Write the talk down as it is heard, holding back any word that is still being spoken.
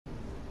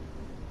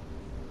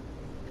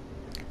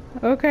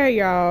Okay,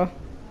 y'all.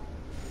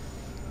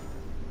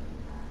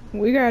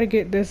 We gotta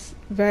get this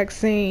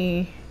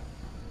vaccine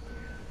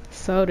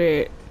so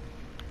that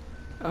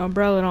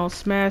Umbrella don't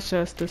smash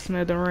us to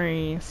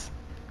smithereens.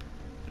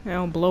 They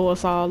don't blow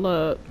us all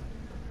up.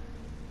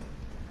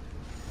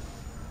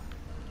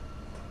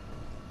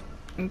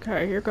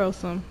 Okay, here goes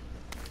some.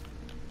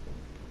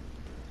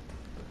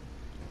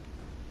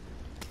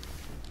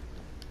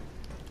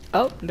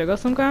 Oh, there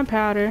goes some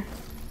gunpowder.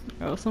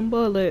 There goes some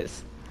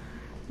bullets.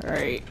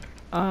 Alright.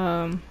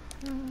 Um,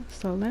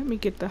 so let me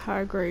get the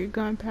high grade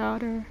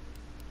gunpowder.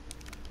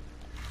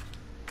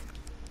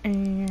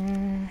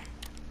 And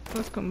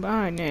let's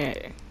combine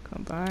that.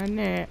 Combine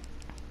that.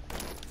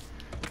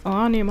 Oh,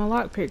 I don't need my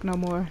lockpick no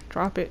more.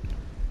 Drop it.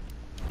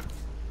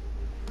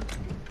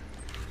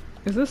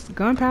 Is this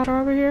gunpowder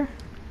over here?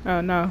 Oh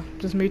no,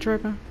 just me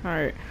tripping?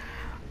 Alright.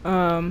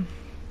 I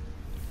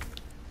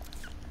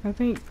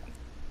think,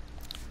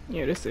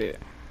 yeah, that's it.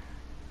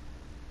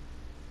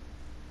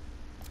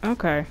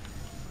 Okay.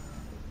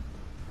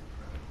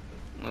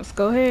 Let's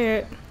go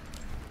ahead.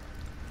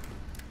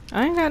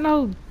 I ain't got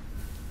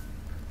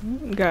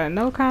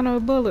no kind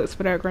of bullets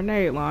for that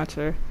grenade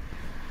launcher.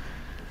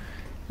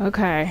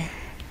 Okay.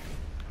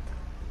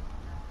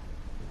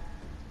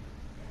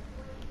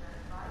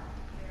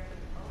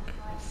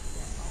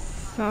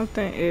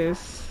 Something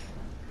is...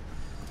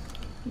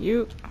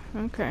 You...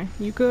 Okay.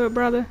 You good,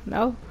 brother?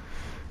 No?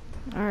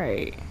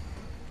 Alright.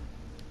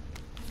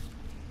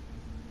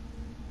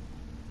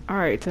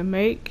 Alright, to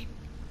make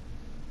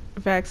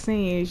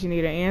vaccines, you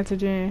need an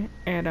antigen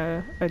and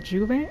a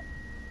adjuvant.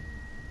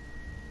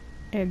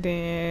 And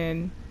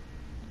then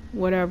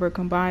whatever,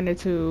 combine the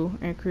two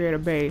and create a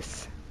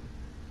base.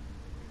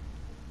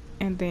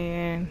 And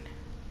then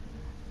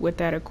with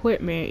that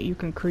equipment, you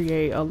can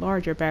create a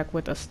larger back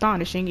with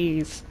astonishing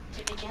ease.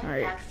 To begin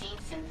vaccine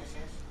synthesis,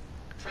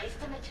 place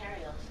the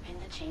materials in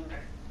the chamber.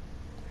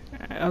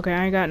 Okay,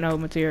 I ain't got no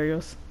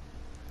materials.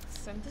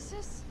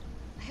 Synthesis?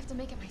 I have to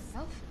make it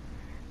myself?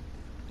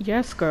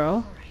 Yes,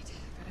 girl. Alright,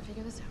 gotta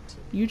figure this out.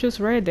 You just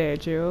read that,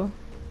 Jill.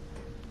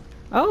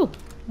 Oh,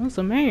 that's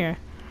a man.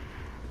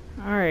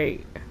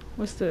 Alright,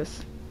 what's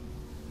this?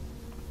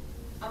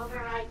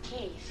 Override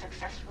key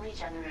successfully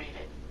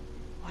generated.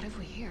 What have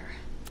we here?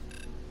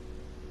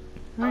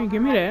 Alright,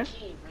 give me that.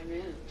 Key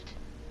removed.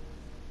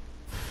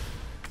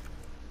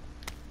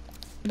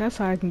 That's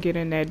how I can get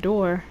in that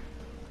door.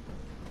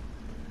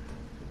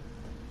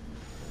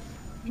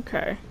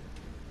 Okay.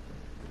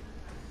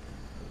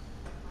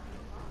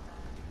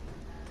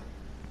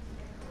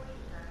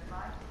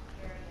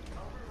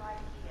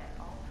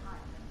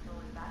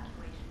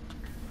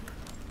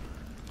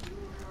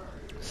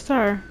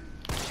 Sir.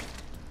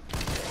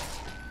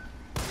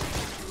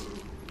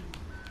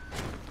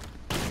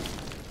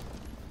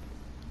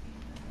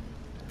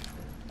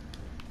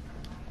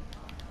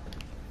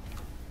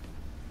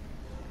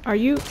 Are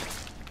you...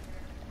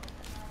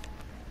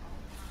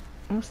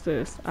 What's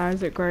this?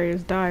 Isaac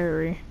Gray's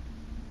diary.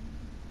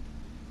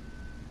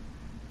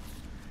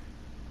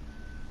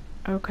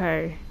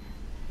 Okay.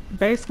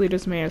 Basically,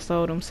 this man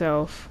sold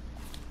himself.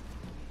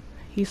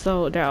 He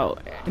sold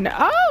out. And,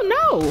 oh,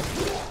 no!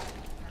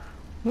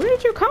 Where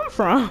did you come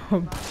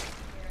from?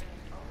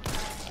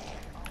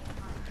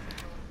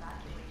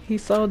 He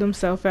sold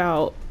himself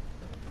out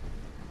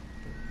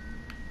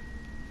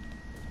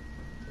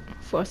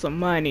for some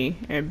money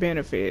and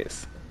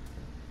benefits.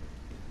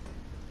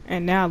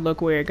 And now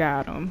look where it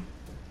got him.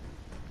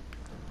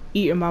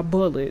 Eating my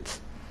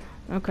bullets.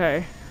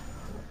 Okay.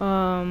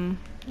 I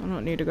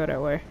don't need to go that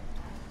way.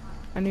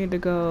 I need to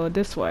go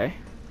this way.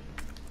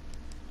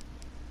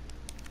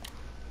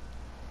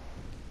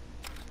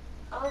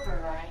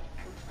 Override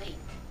complete.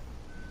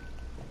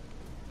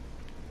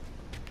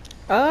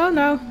 Oh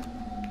no.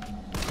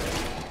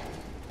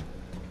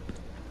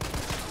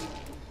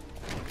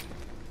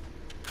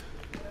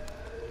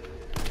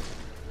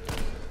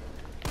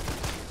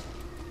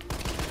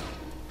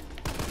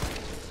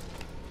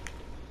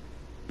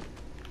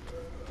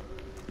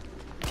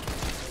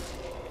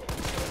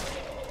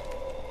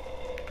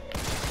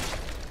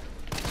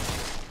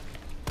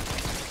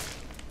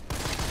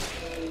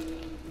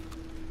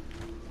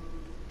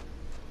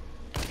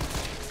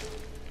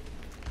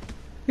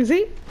 Is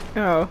he?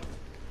 Oh.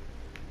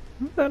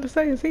 I was about to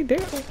say, is he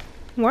dead?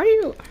 Why are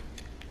you?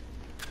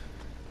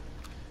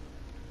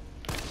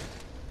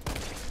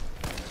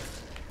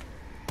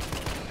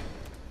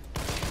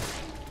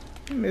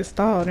 I missed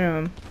all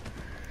them.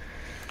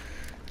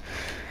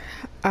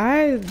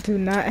 I do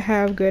not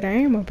have good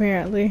aim,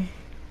 apparently.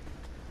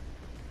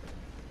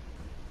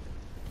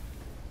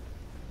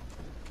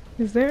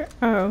 Is there?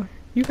 Oh,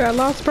 you got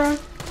lost, bro?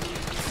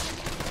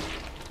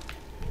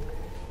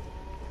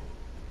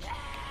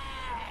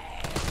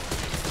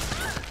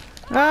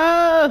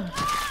 Oh!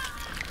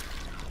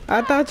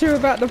 I thought you were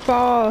about to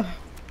fall.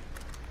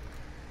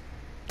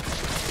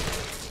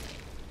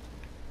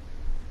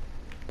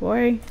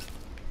 Boy.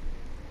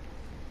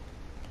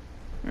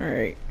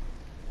 Alright.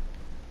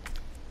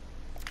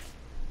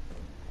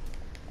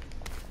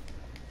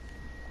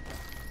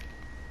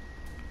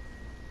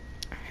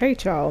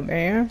 hate y'all,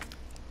 man.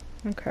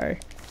 Okay.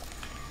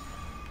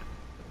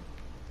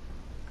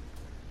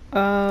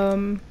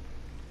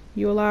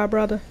 You alive,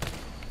 brother?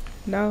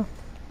 No?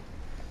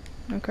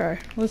 Okay,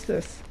 what's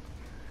this?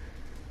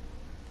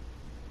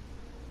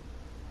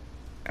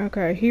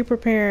 Okay, he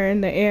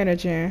preparing the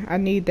antigen. I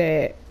need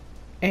that.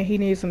 And he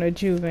needs an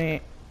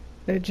adjuvant.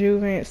 The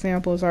adjuvant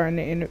samples are in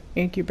the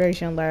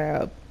incubation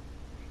lab.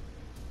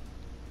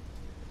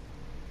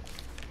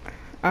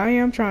 I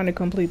am trying to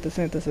complete the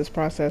synthesis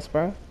process,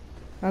 bro.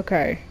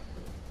 Okay.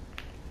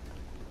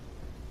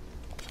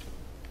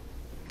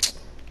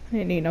 I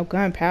didn't need no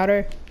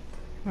gunpowder.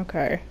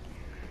 Okay.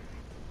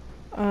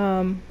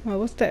 Well,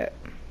 what's that?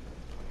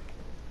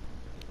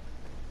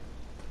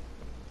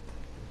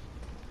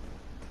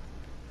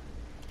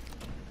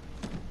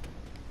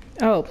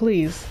 Oh,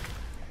 please.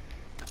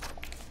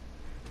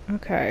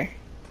 Okay.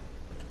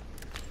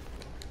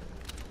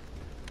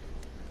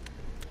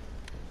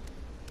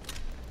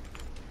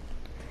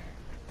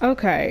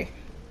 Okay.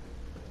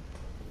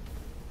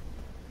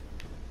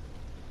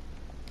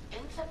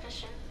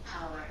 Insufficient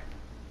power.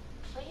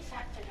 Please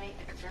activate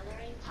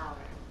auxiliary power.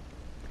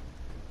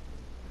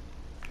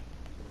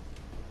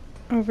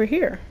 Over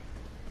here.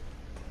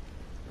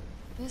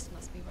 This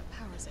must be what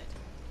powers it.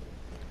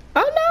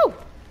 Oh no!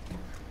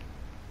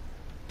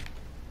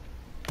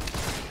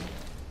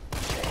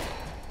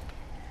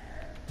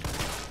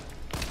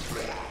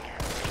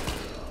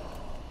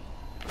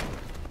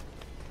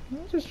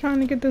 I'm just trying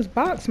to get this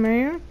box,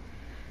 man.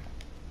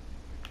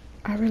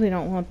 I really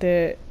don't want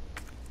that.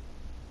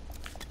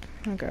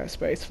 I got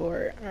space for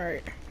it.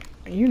 Alright.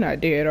 You're not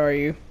dead, are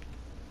you?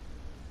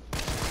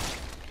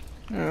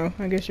 Oh,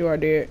 I guess you are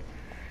dead.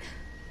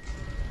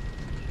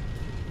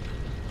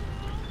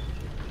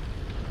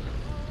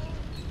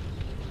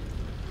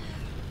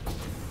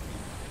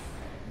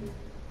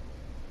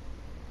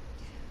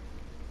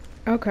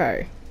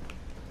 Okay.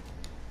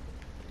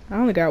 I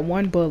only got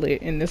one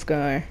bullet in this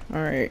gun.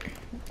 Alright.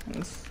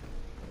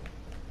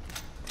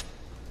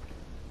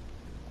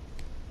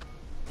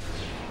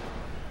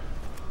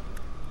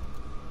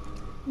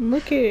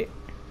 Look at...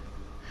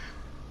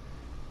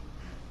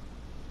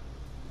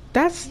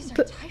 These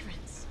are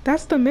tyrants.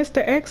 That's the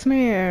Mr.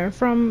 X-Man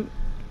from...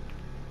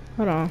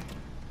 Hold on.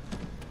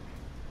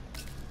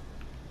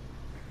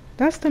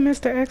 That's the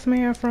Mr.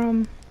 X-Man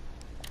from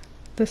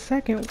the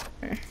second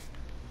one.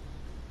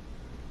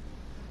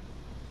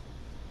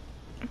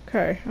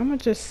 Okay, I'm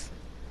just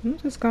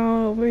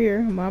go over here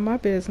and mind my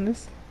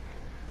business.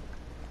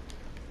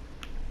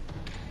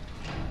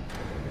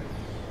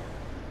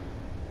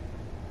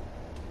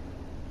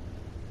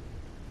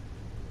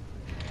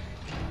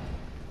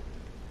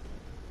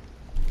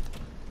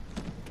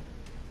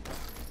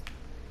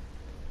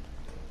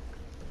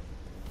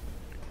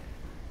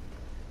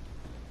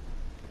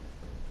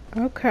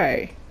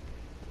 Okay.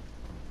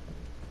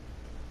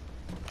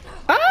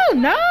 Oh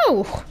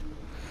no!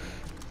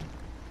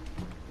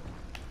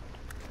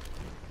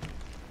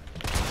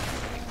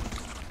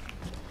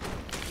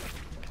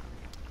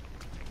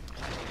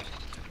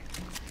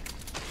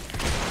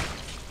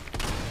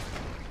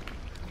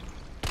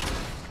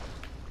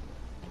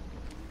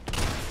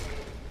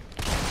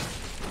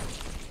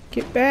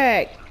 Get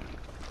back.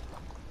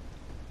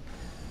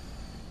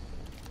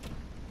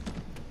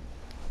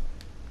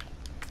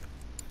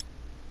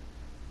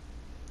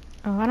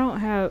 Oh, I don't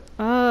have...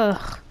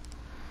 Ugh.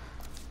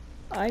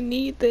 I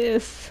need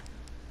this.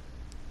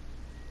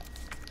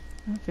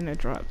 I'm finna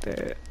drop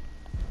that.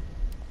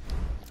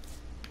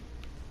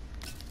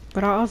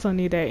 But I also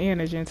need that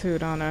antigen too,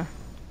 don't I?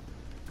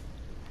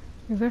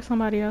 Is there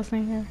somebody else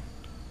in here?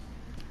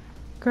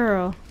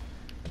 Girl.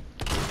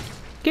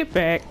 Get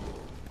back.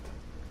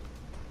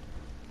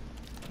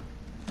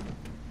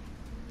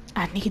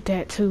 I need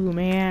that too,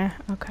 man.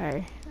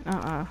 Okay.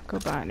 Go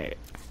find it.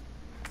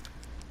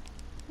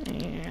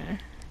 And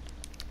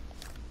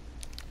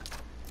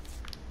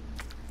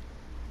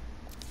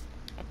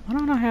why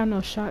don't I have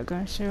no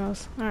shotgun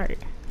shells? Alright.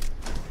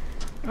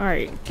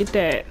 Alright, get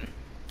that.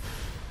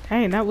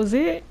 Dang, that was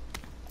it?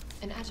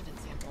 An adjuvant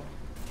sample.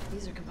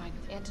 These are combined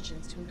with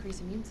antigens to increase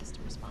immune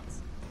system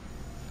response.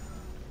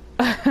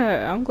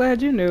 I'm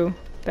glad you knew.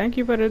 Thank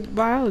you for the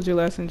biology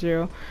lesson,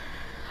 Jill.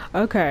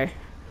 Okay.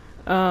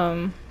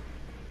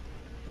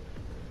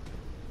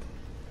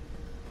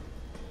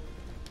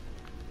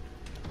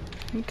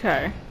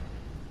 Okay.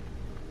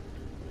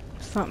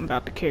 Something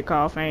about to kick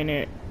off, ain't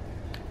it?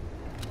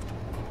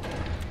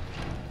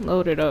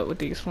 Load it up with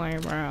these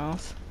flame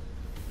rounds.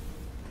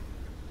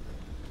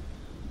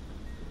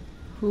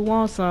 Who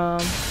wants some?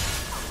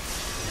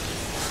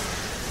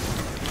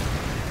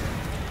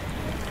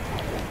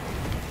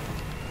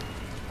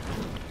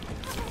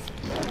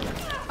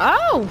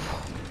 Oh!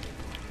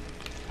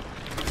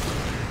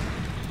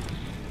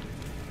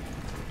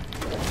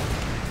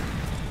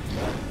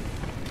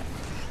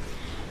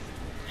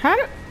 How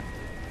do...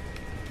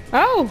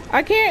 Oh,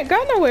 I can't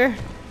go nowhere.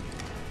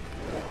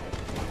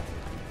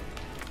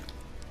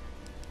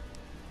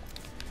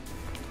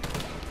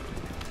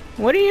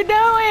 What are you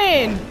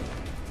doing?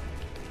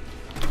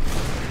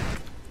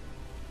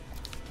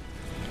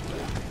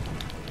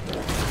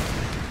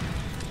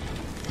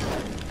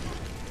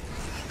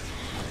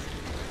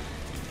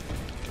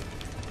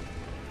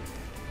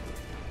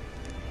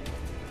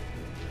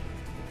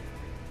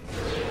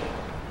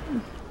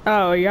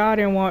 Oh, y'all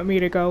didn't want me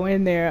to go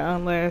in there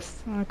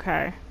unless...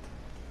 Okay.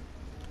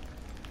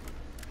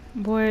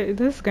 Boy,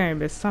 this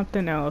game is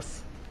something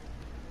else.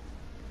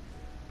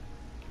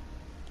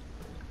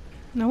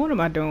 Now, what am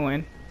I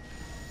doing?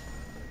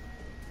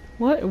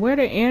 Where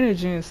the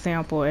antigen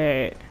sample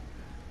at?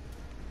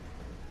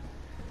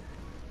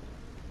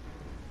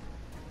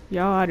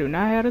 Y'all, I do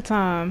not have the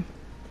time.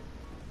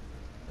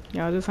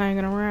 Y'all just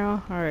hanging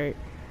around? Alright.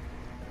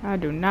 I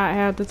do not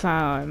have the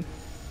time.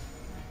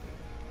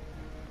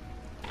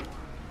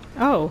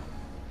 Oh,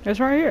 it's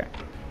right here.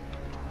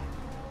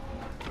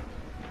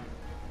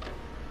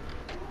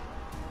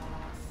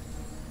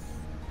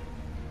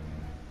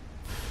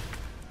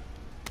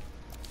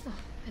 Oh,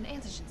 an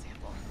antigen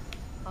sample.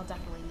 I'll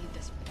definitely need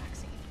this for the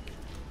vaccine.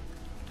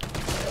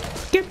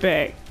 Get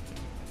back.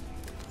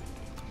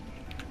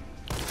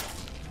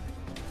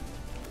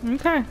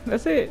 Okay,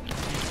 that's it.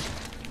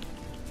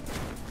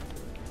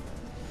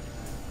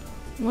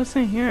 What's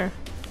in here?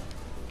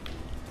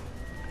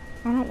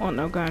 I don't want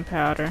no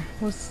gunpowder.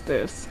 What's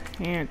this?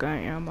 Handgun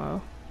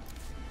ammo.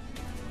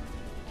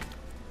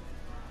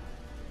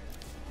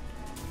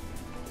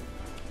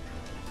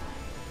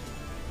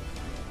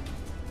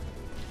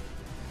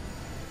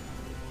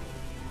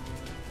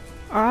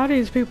 Are all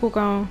these people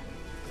gone?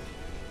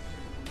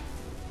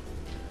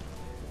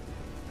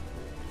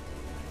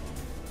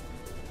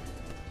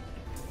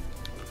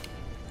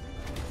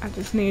 I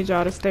just need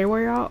y'all to stay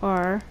where y'all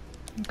are.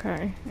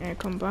 Okay, and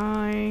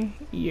combine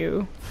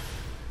you.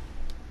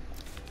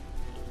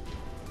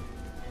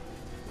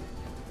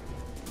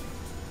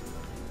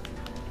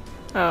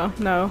 Oh,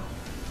 no.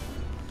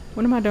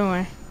 What am I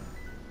doing?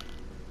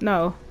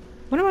 No.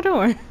 What am I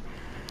doing?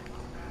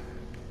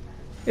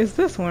 It's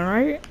this one,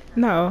 right?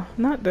 No,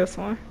 not this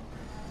one.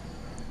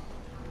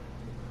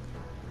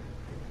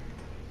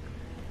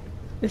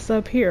 It's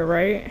up here,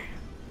 right?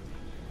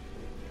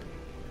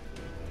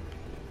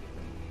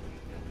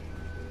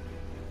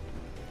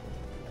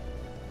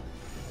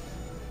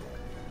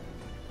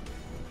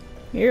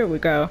 Here we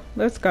go.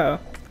 Let's go.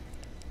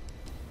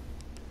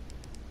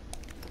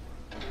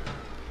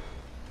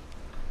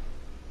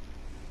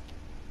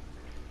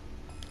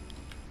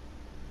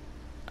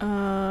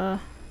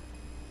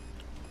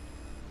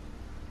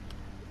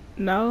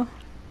 No.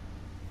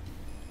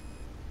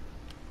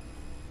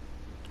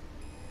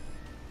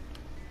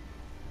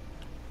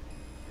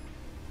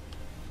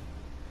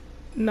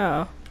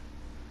 No.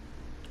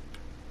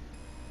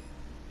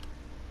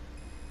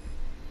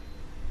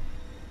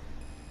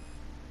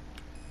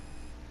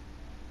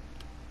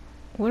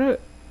 What a...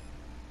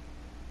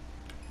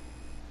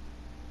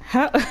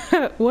 How...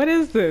 What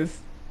is this?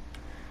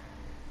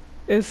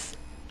 It's...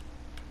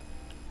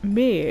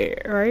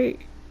 mid, right?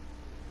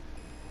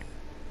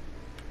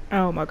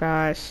 Oh my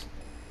gosh.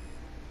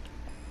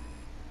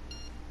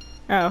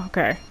 Oh,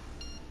 okay.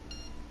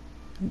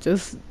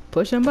 Just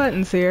pushing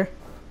buttons here.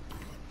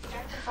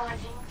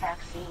 Synthesizing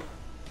vaccine.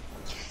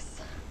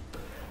 Yes.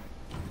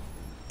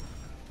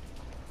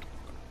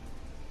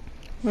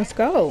 Let's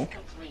go.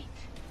 Complete.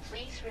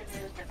 Please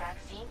remove the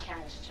vaccine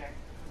canister.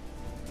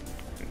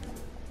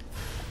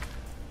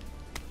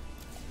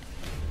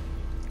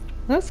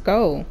 Let's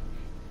go.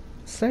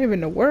 Saving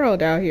the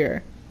world out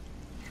here.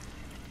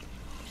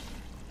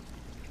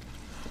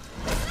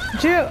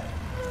 Jill.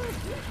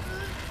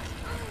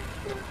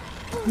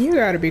 You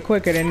gotta be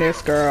quicker than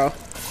this, girl.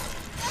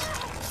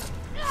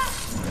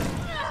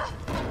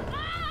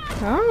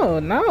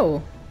 Oh,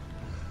 no.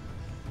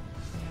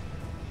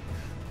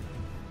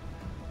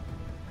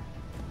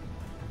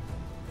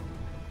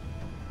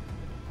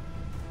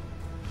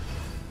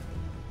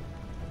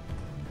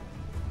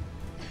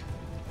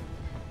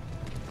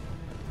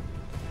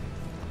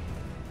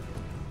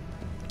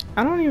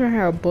 I don't even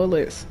have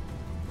bullets.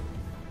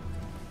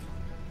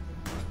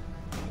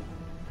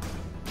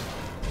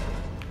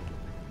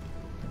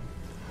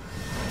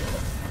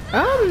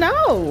 Oh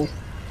no!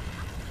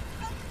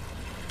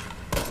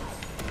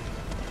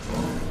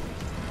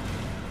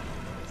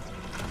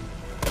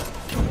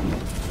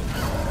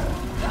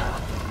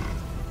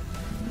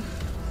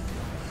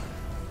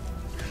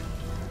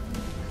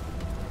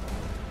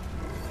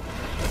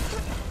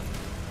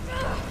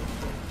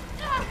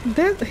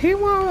 He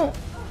won't.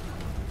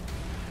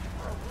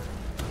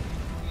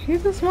 He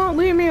just won't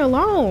leave me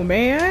alone,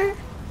 man.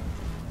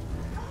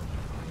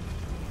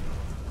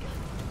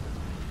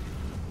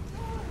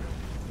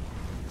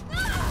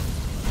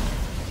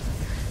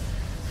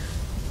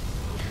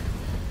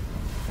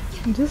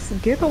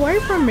 Just get away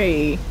from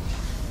me.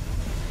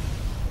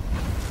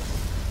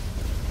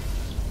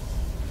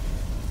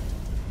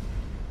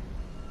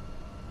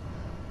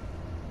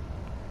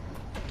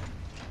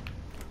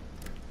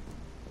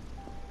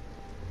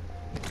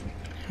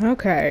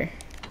 Okay.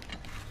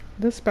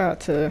 This about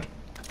to...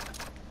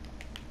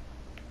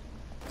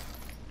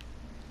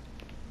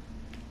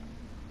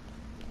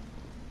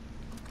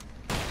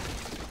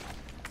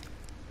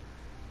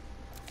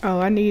 Oh,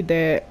 I need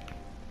that.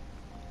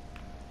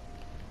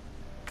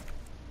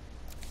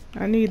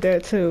 I need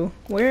that too.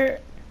 Where?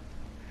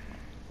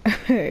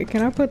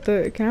 Can I put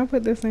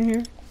this in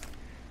here?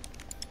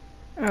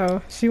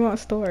 Oh, she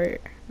wants story.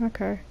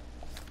 Okay.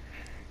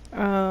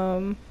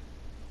 Let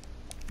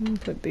me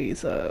put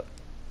these up.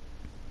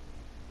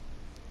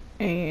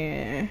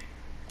 And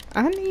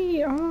I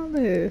need all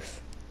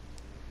this.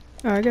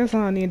 Oh, I guess I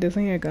don't need this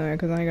handgun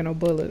because I ain't got no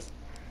bullets.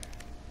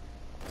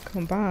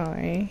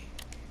 Combine.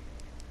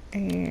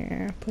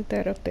 And put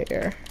that up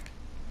there.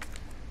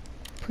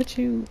 Put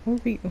you,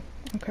 move you.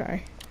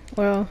 Okay.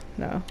 Well,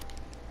 no.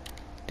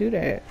 Do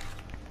that.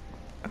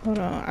 Hold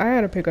on. I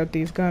gotta pick up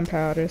these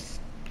gunpowders.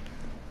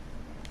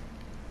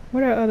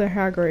 Where that other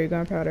high grade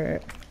gunpowder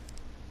at?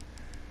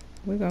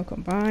 We're gonna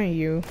combine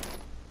you.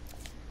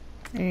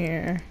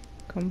 And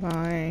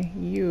combine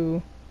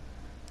you.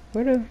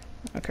 Where the,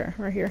 okay,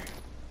 right here.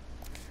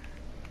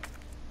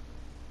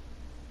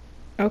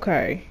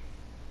 Okay.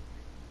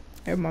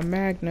 And my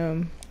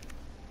magnum.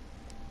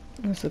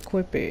 Let's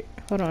equip it.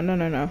 Hold on,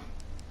 no.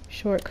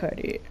 Shortcut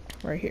it.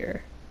 Right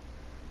here.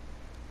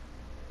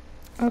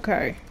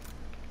 Okay.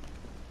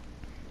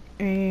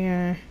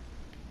 And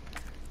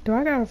do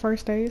I got a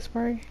first aid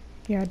spray?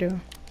 Yeah, I do.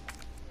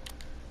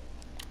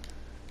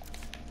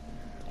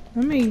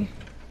 Let me.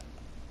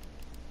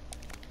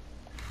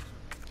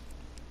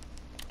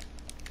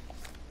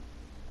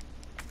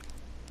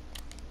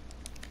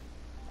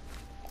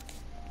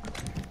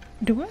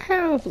 Do I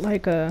have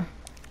like a?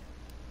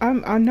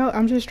 I know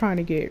I'm just trying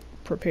to get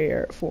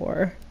prepared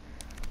for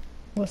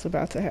what's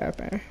about to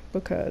happen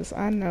because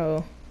I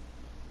know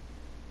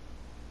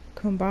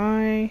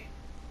combine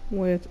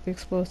with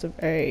explosive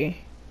A.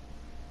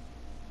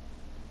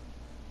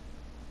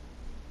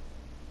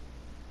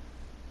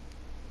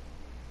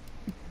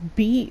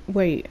 B,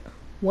 wait,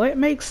 what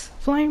makes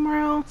flame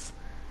rounds?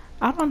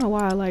 I don't know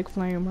why I like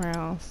flame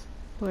rounds,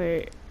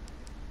 but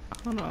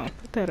hold on,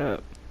 put that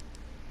up.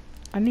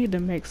 I need to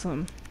make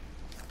some.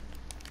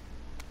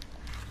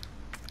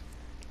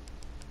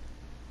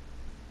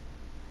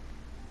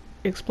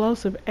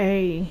 Explosive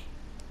A.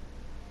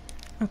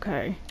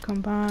 Okay,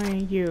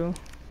 combine you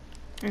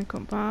and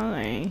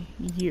combine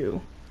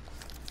you.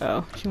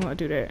 Oh, she won't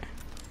do that.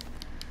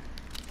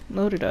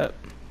 Load it up.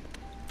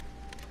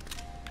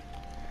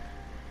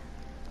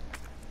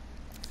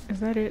 Is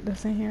that it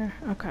that's in here?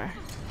 Okay.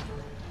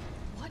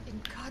 What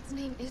in God's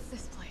name is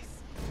this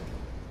place?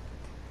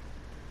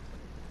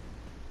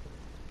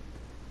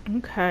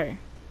 Okay.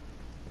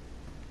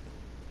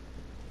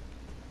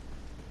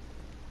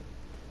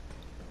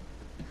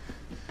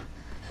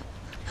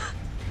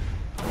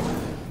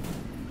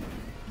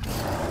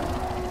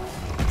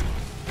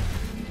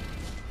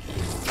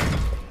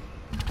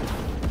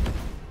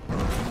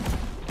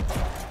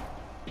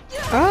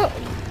 Oh!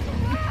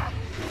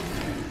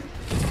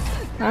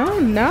 Oh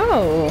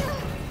no!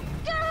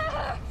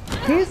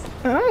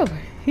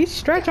 He's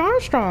Stretch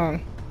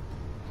Armstrong.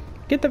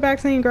 Get the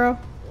vaccine, girl.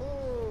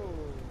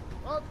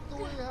 What do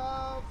we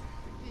have?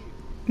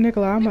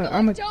 Nicola,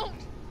 Don't!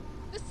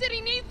 The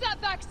city needs that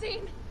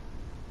vaccine!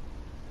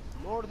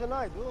 More than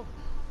I do.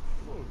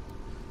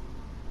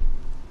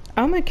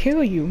 I'ma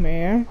kill you,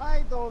 man.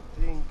 I don't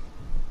think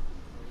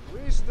the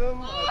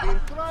wisdom I've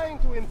been trying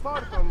to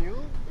impart on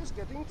you is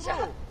getting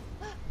through.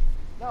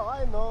 Now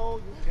I know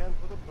you can't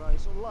put a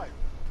price on life.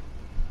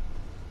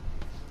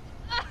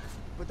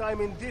 But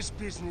I'm in this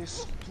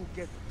business to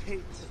get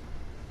paid.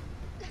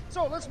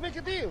 So let's make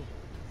a deal.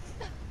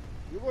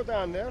 You go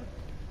down there,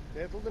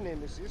 battle the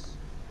Nemesis,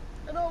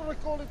 and I'll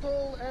recall it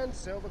all and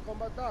sell the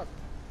combat art.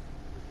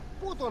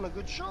 Put on a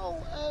good show,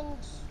 and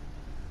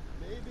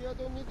maybe I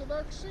don't need the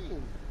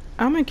vaccine.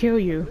 I'ma kill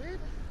you. Agreed?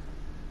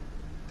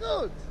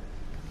 Good.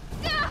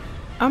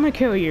 I'ma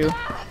kill you.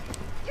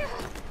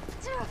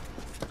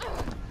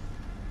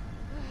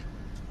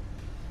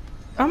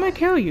 I'ma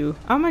kill you.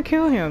 I'ma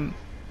kill him.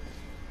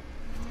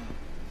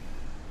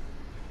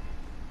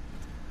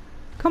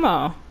 Come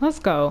on, let's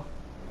go.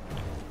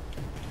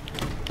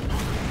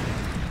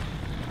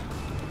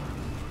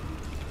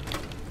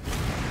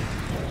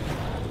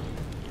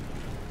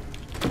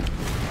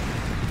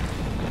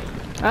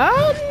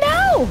 Oh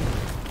no!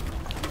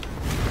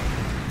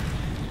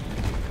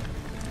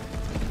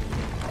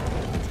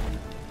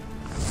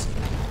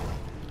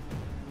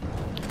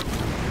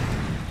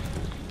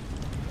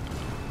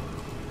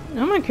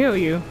 I'm gonna kill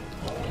you.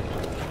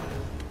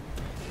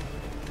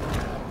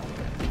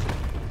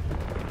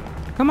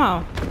 Come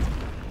on.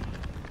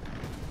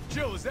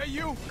 Jill, is that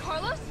you?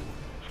 Carlos?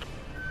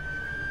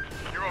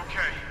 You're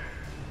okay.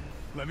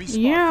 Let me spot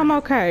Yeah, I'm you.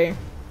 okay.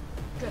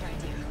 Good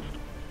idea.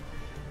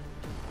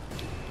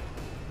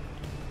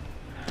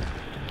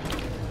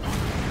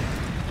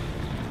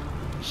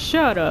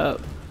 Shut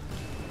up.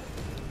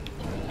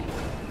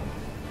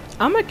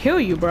 I'm gonna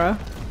kill you, bruh.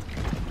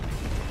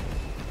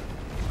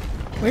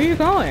 Where you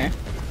going?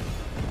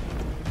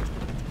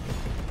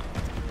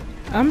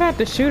 I'm about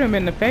to shoot him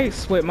in the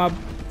face with my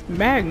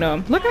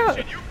Magnum. Look how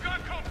You've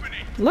got company.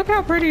 look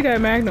how pretty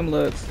that Magnum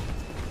looks.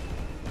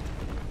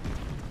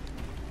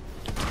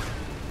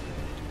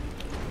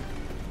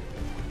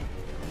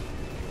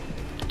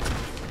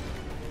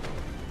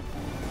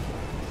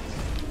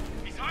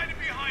 He's hiding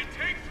behind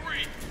tank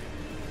 3.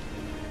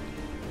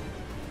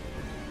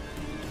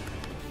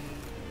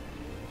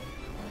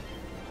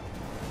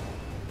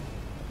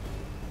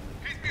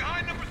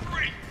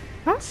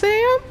 I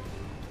see him.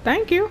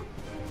 Thank you.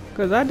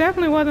 Because I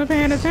definitely wasn't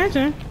paying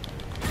attention.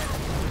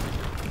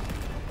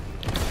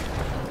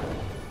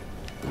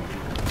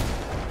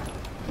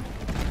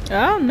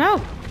 Oh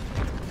no.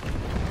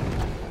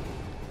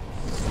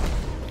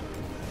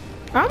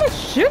 I'ma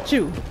shoot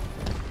you.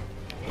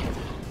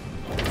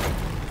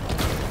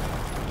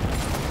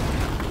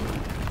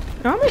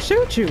 I'ma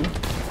shoot you.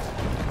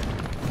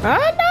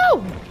 Oh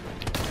no.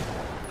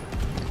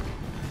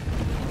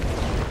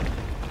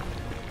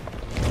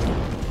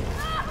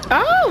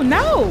 Oh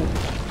no.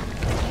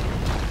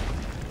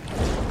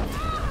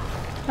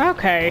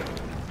 Okay.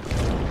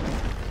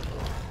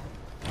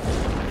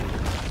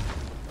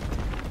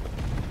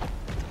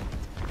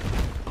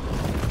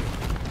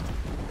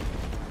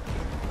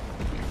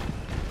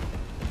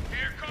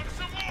 Here comes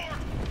some more.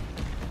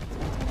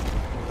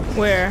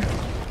 Where?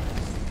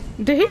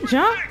 Did he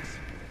jump? Thanks.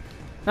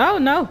 Oh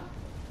no.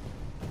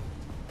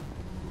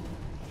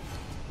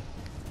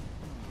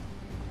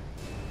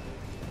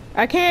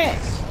 I can't.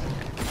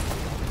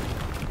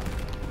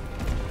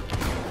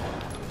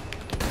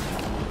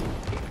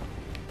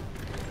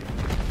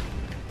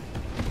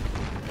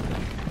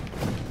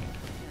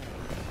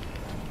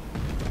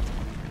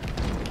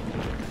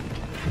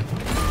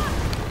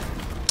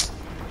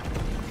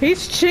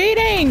 He's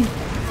cheating.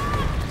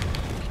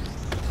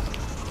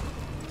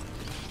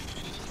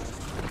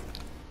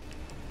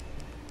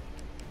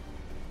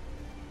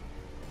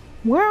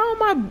 Where are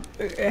my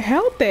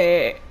health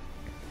at?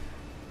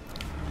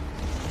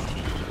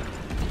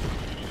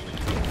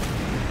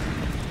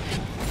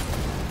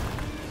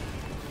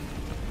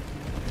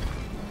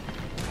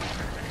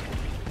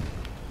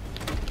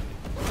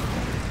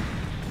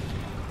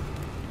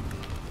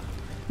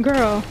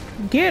 Girl,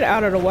 get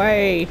out of the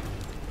way.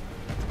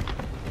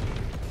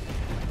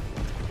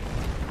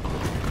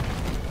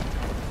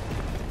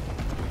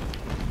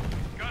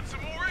 Got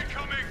some more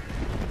incoming.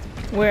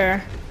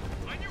 Where?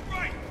 On your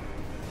right.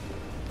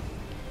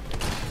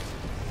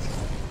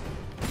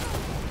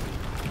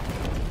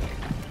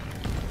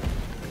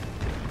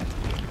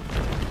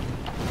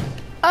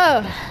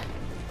 Ugh.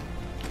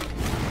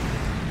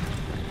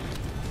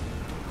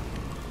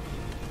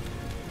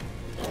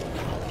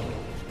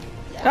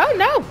 Oh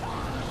no.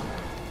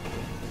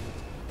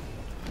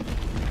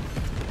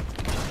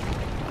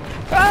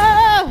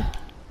 Ah!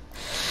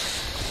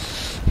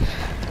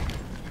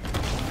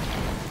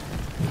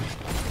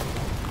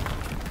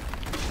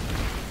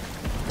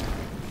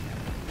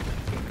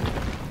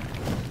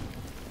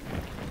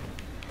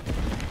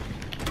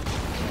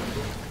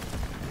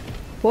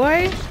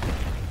 Boy,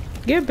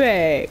 get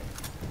back.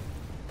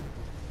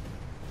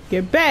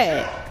 Get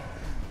back.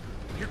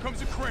 Here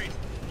comes a crane.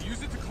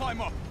 Use it to climb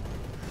up.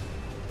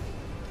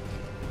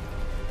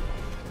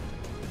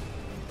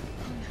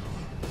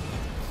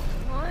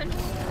 Come on.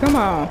 Come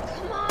on.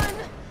 Come on.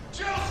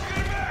 Jill,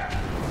 get back.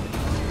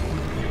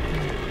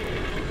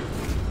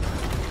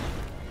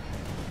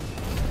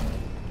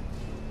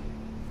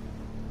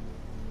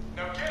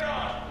 Now get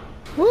on.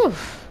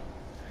 Oof.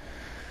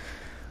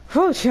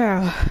 Oh,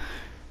 child.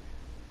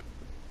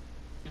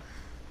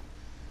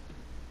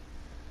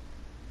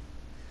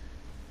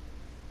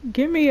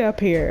 Get me up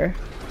here.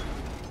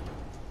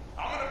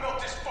 I'm gonna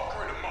melt this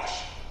fucker into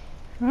mush.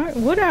 Alright,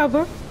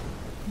 whatever.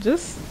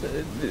 Just,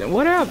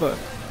 whatever.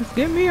 Just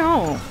get me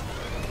on.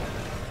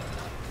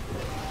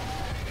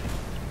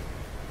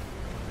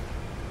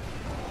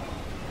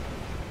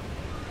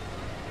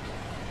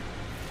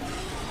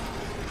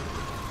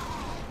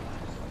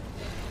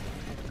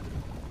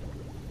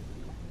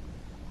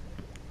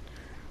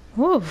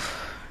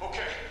 Oof.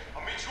 Okay,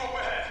 I'll meet you up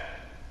ahead.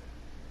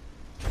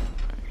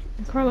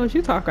 Carlos,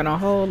 you talking a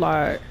whole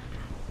lot.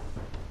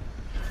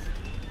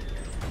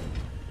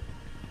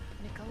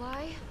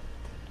 Nikolai,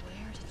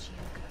 where did you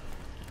go?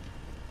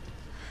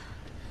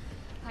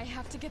 I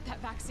have to get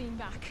that vaccine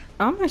back.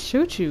 I'm gonna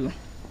shoot you.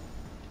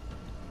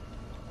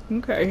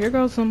 Okay, here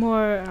goes some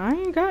more. I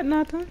ain't got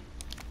nothing.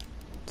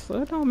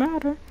 So it don't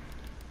matter.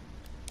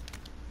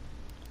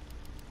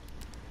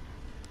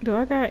 Do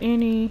I got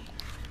any?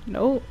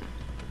 Nope.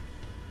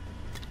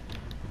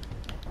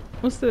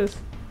 What's this?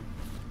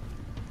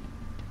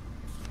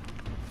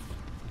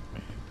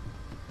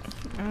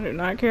 I do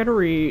not care to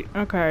read.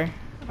 Okay.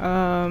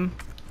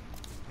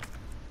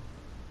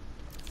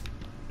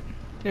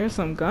 There's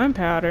some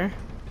gunpowder.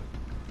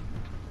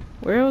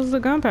 Where was the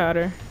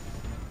gunpowder?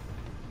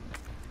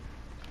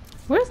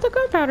 Where's the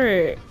gunpowder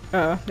at?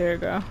 Oh, there you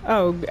go.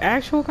 Oh,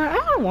 actual gun. I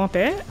don't want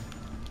that.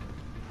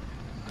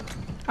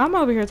 I'm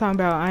over here talking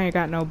about I ain't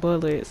got no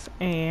bullets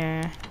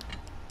and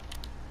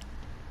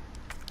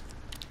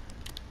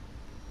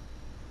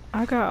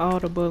I got all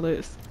the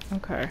bullets.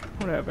 Okay,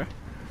 whatever.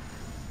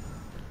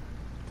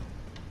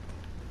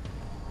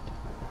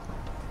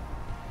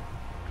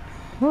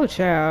 Oh,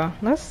 child.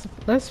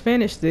 Let's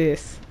finish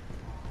this.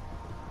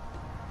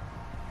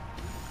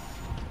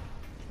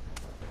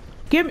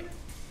 Give me,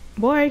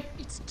 boy.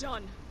 It's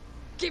done.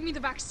 Give me the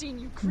vaccine,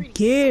 you greedy.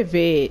 Give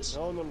it.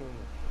 No, no, no, no.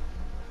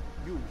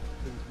 You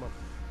print money.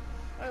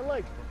 I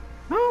like money.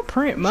 I don't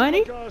print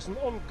money. Summer is an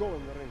ongoing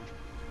arrangement.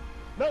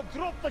 Now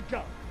drop the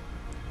gun.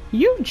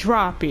 You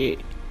drop it.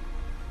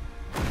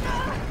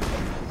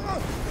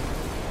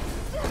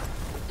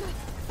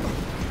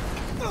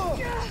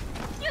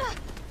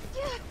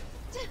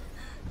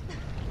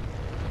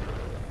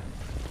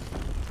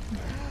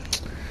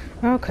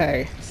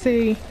 Okay,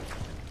 see.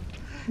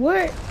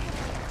 What?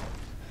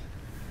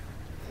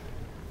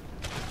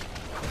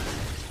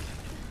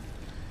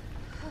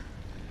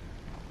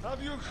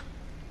 Have you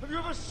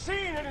ever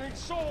seen anything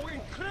so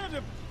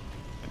incredible?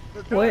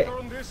 The What? data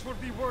on this would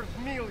be worth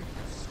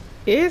millions.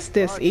 Is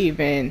this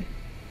even?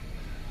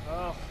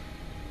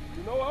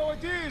 You know how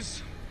it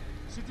is.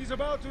 City's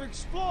about to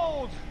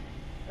explode,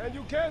 and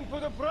you can't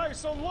put a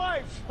price on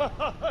life.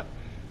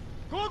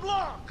 Good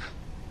luck.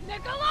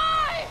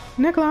 Nikolai!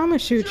 Nikolai, I'm gonna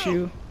shoot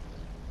you.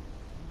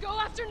 Go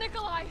after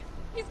Nikolai.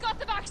 He's got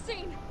the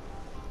vaccine.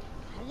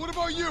 What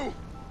about you?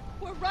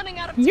 We're running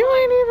out of time. You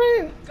ain't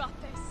even. Got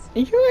this.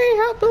 You ain't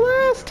helped the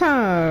last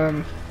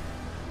time.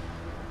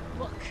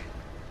 Look,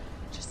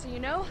 just so you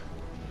know,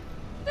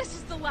 this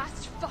is the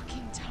last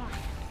fucking time.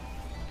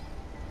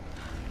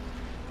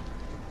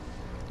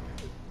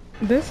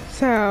 This is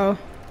how.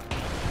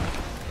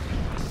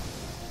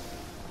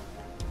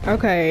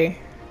 Okay,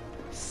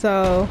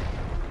 so.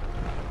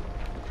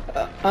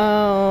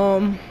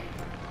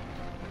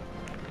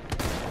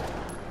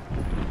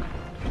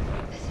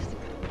 This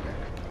isn't gonna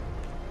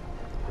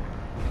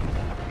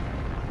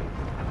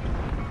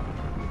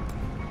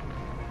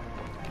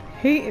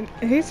work.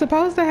 He's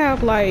supposed to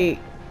have like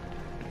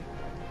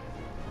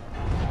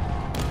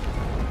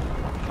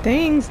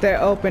things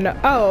that open up.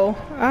 Oh,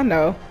 I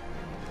know.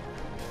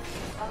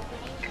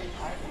 Opening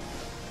compartment.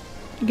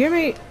 Give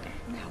me.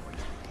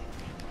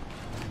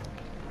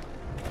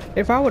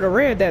 If I would have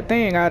read that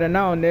thing, I'd have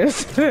known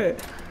this.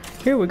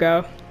 Here we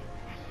go.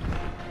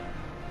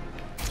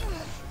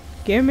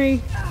 Give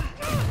me.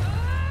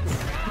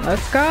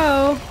 Let's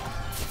go.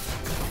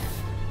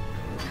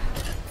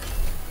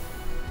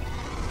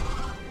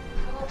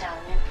 Cool down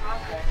in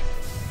progress.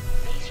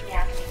 Please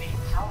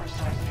reactivate power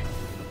sources.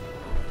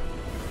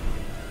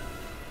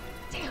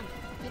 Damn,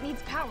 it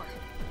needs power.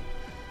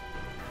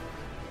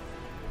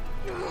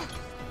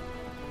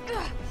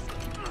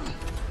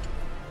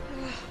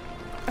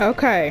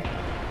 Okay.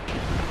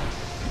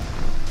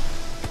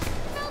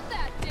 Felt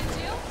that, did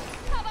you?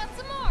 How about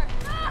some more?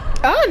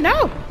 Oh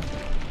no!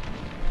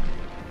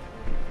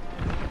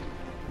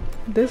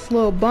 This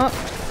little bump.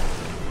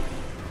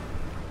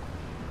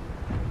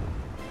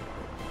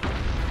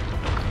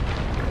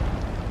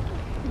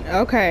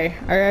 Okay,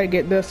 I gotta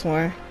get this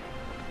one.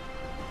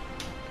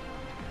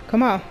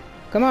 Come on,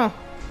 come on.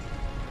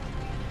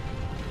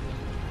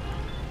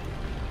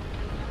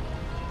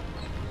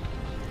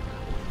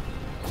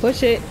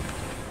 Push it.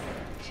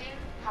 2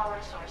 power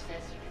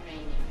sources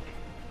remaining.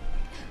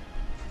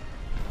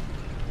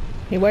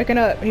 He waking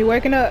up. He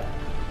waking up.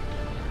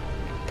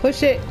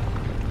 Push it.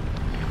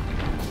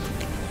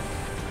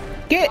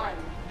 Get. 1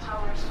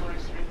 power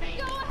source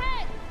remaining. Go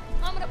ahead!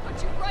 I'm gonna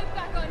put you right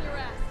back on your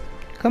ass.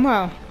 Come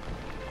on.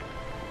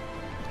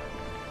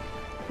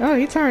 Oh,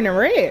 he turning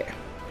red.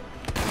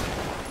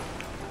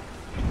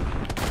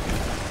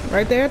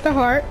 Right there at the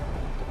heart.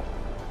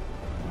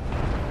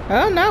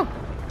 Oh no.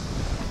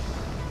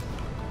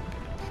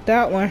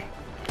 That one.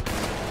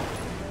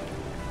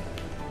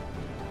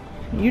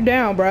 You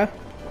down, bruh.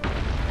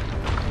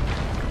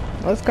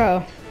 Let's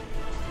go.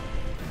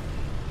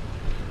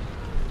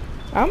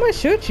 I'm gonna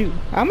shoot you.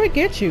 I'm gonna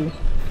get you.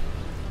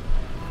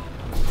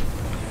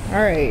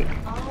 Alright.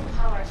 All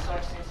power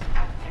sources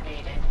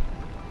activated.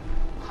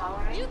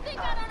 Powering You think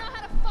I up. don't know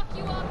how to fuck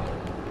you up?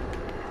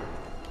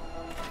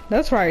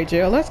 That's right,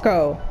 Jill. Let's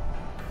go.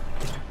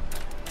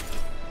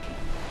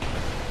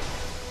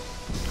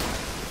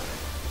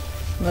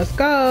 Let's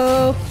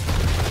go.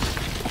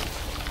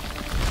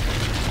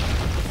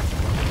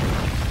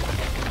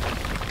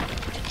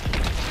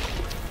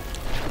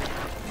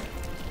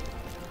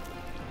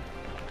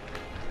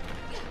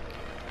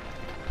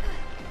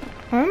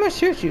 I'm gonna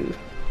shoot you.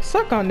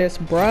 Suck on this,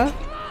 bruh.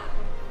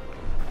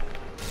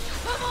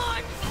 Come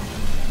on!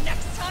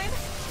 Next time,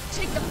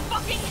 take the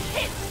fucking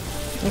hit!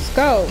 Let's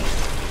go.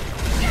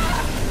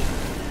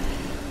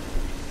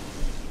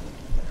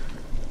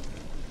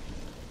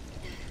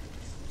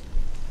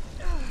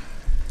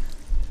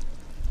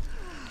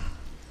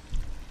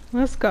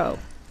 Let's go.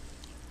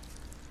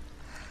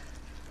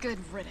 Good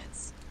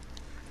riddance.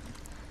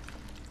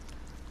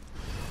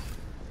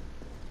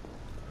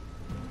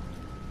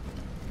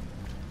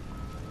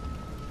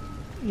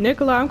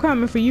 Nikolai, I'm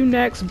coming for you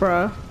next,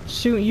 bruh.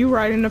 Shooting you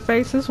right in the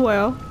face as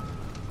well.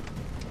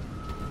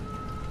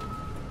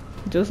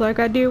 Just like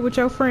I did with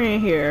your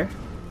friend here.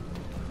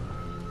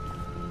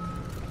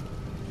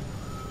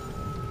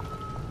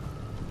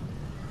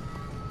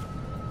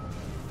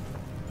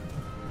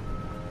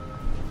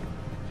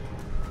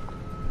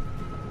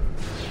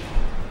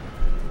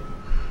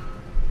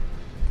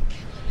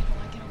 Can't let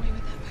Nikolai get away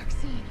with that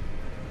vaccine.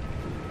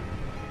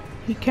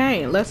 He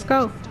can't. Let's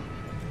go.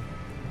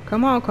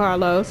 Come on,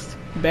 Carlos.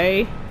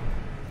 Bay.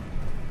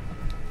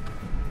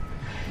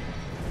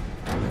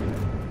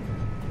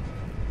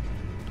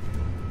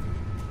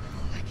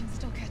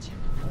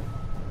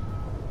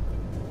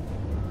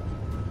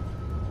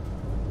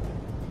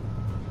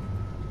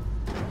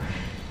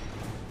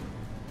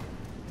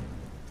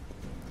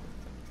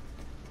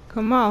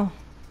 Come on.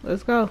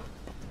 Let's go.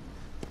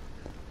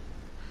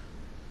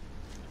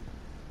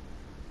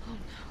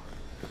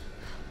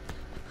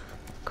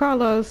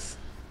 Carlos,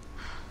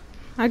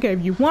 I gave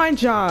you one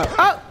job.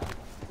 Oh!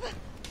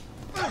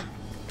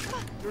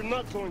 You're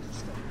not going to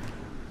stop.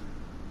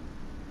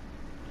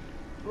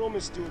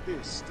 Promised you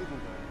this, didn't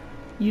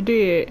I? You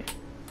did.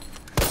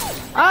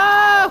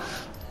 Oh!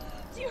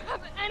 Do you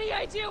have any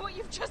idea what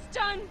you've just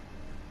done?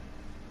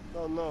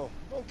 No.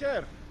 Don't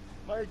care.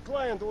 My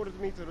client ordered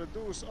me to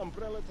reduce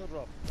Umbrella to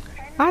rough.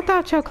 I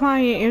thought your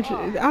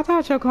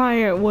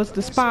client was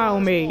the spy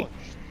on me.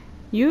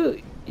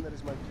 You And that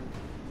is my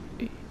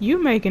duty.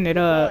 you making it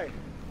up. Why?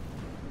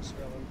 Miss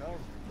Valentine.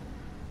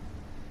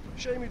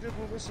 Shame you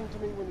didn't listen to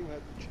me when you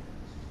had the chance.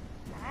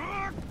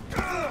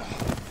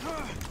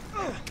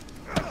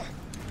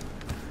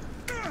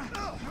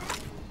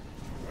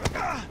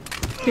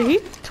 Did he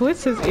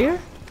twist his ear?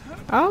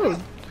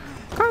 Oh,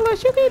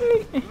 Carlos, you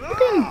getting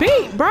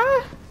beat,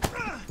 bruh.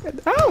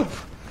 Oh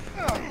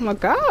my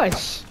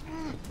gosh.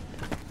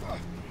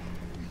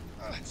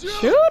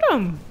 Shoot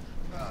him.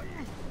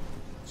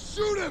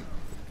 Shoot him!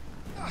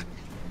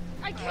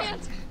 I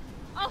can't.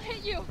 I'll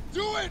hit you.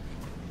 Do it!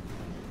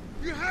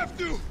 You have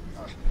to!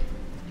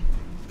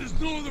 There's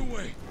no other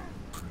way.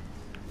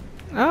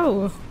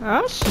 Oh,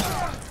 Carlos!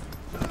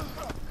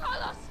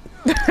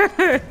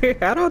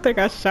 I don't think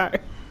I shot.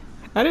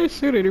 I didn't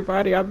shoot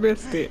anybody. I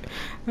missed it.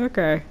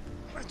 Okay.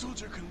 I told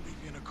you I couldn't leave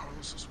you in a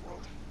Carlos's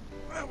world.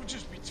 That would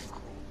just be too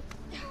cruel.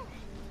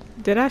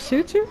 Did I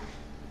shoot you?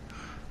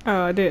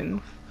 Oh, I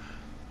didn't.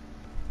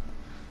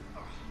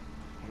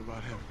 What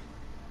about him?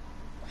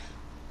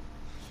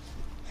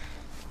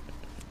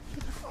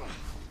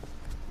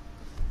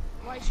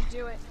 Why'd you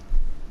do it?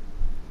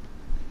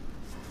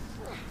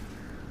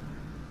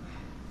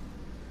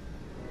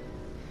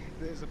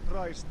 There's a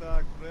price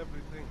tag for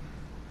everything.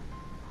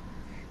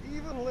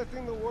 Even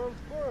letting the world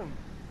burn.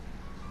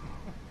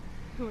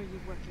 Who are you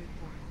working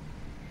for?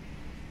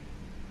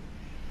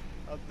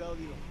 I'll tell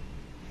you,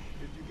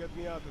 if you get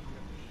me out of here.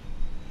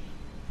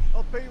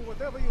 I'll pay you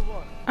whatever you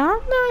want. I'm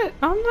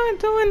not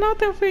doing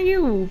nothing for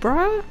you,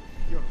 bruh.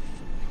 You're a fool.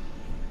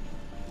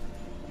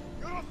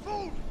 You're a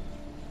fool!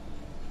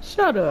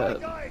 Shut My up.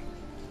 guy!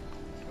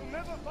 You'll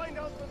never find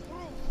out the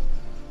truth!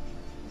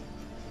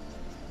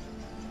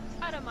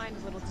 I don't mind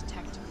a little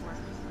detective work.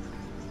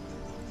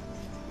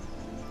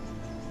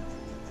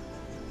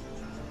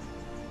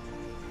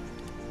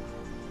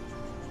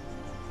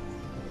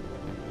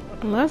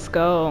 Let's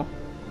go.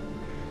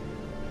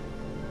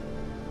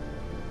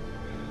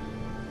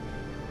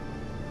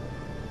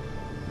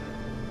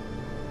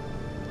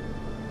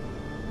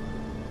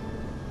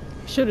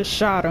 Should have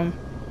shot him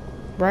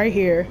right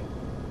here.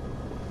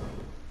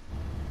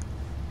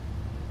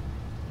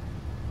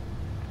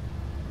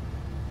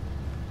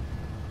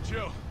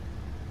 Jill,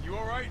 you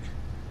alright?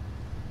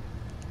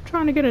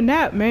 Trying to get a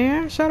nap,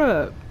 man. Shut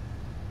up.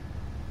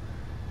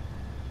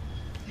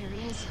 There it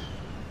is.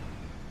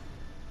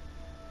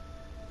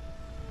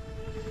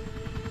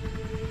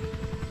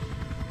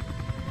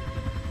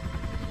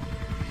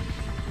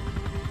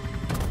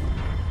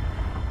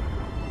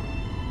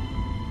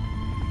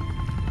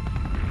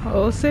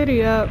 Whole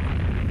city up.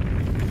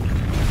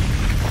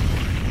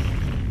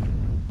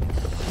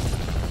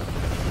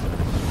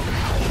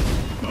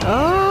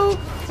 Oh.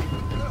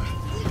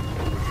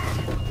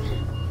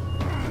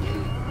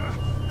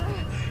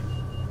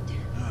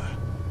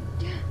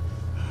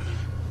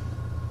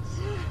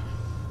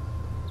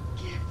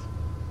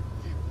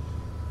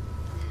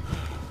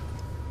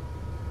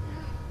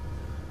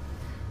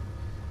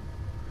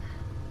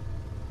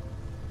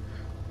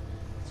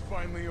 It's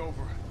finally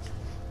over.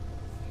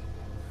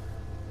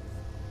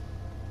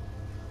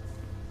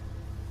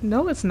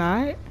 No, it's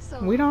not.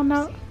 So, We don't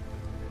know.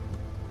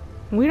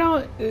 We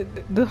don't.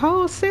 The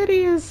whole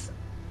city is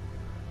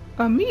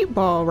a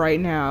meatball right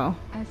now.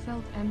 I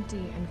felt empty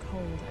and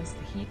cold as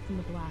the heat from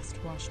the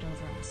blast washed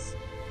over us.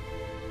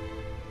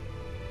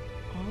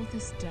 All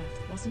this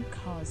death wasn't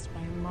caused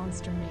by a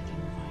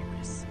monster-making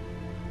virus.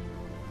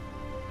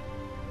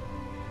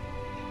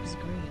 It was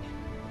greed.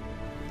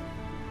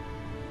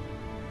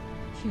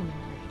 Human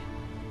greed.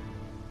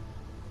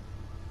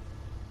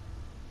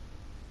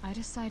 I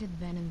decided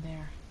then and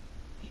there,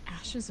 the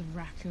ashes of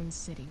Raccoon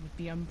City would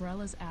be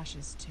Umbrella's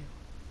ashes too.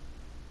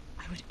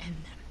 I would end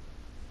them,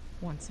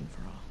 once and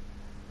for all.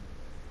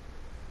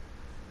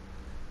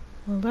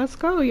 Well, let's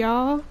go,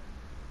 y'all.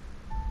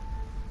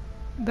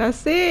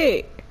 That's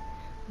it.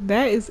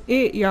 That is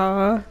it,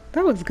 y'all.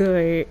 That was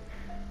good.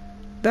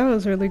 That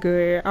was really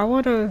good. I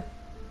was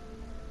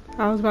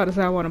about to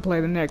say I want to play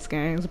the next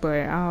games,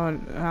 but I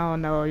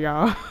don't know,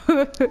 y'all.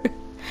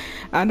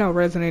 I know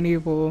Resident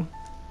Evil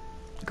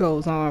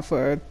goes on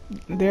for,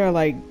 there are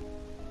like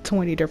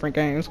 20 different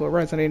games with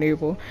Resident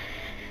Evil.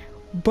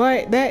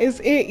 But that is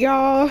it,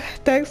 y'all.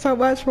 Thanks so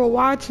much for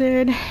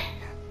watching.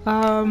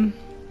 I'm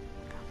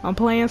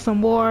playing some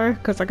more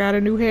because I got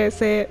a new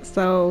headset,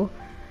 so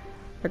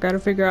I gotta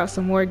figure out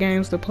some more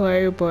games to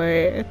play.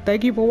 But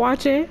thank you for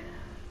watching.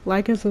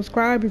 Like and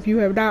subscribe if you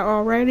have not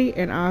already,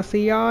 and I'll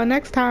see y'all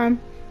next time.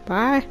 Bye.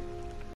 Bye.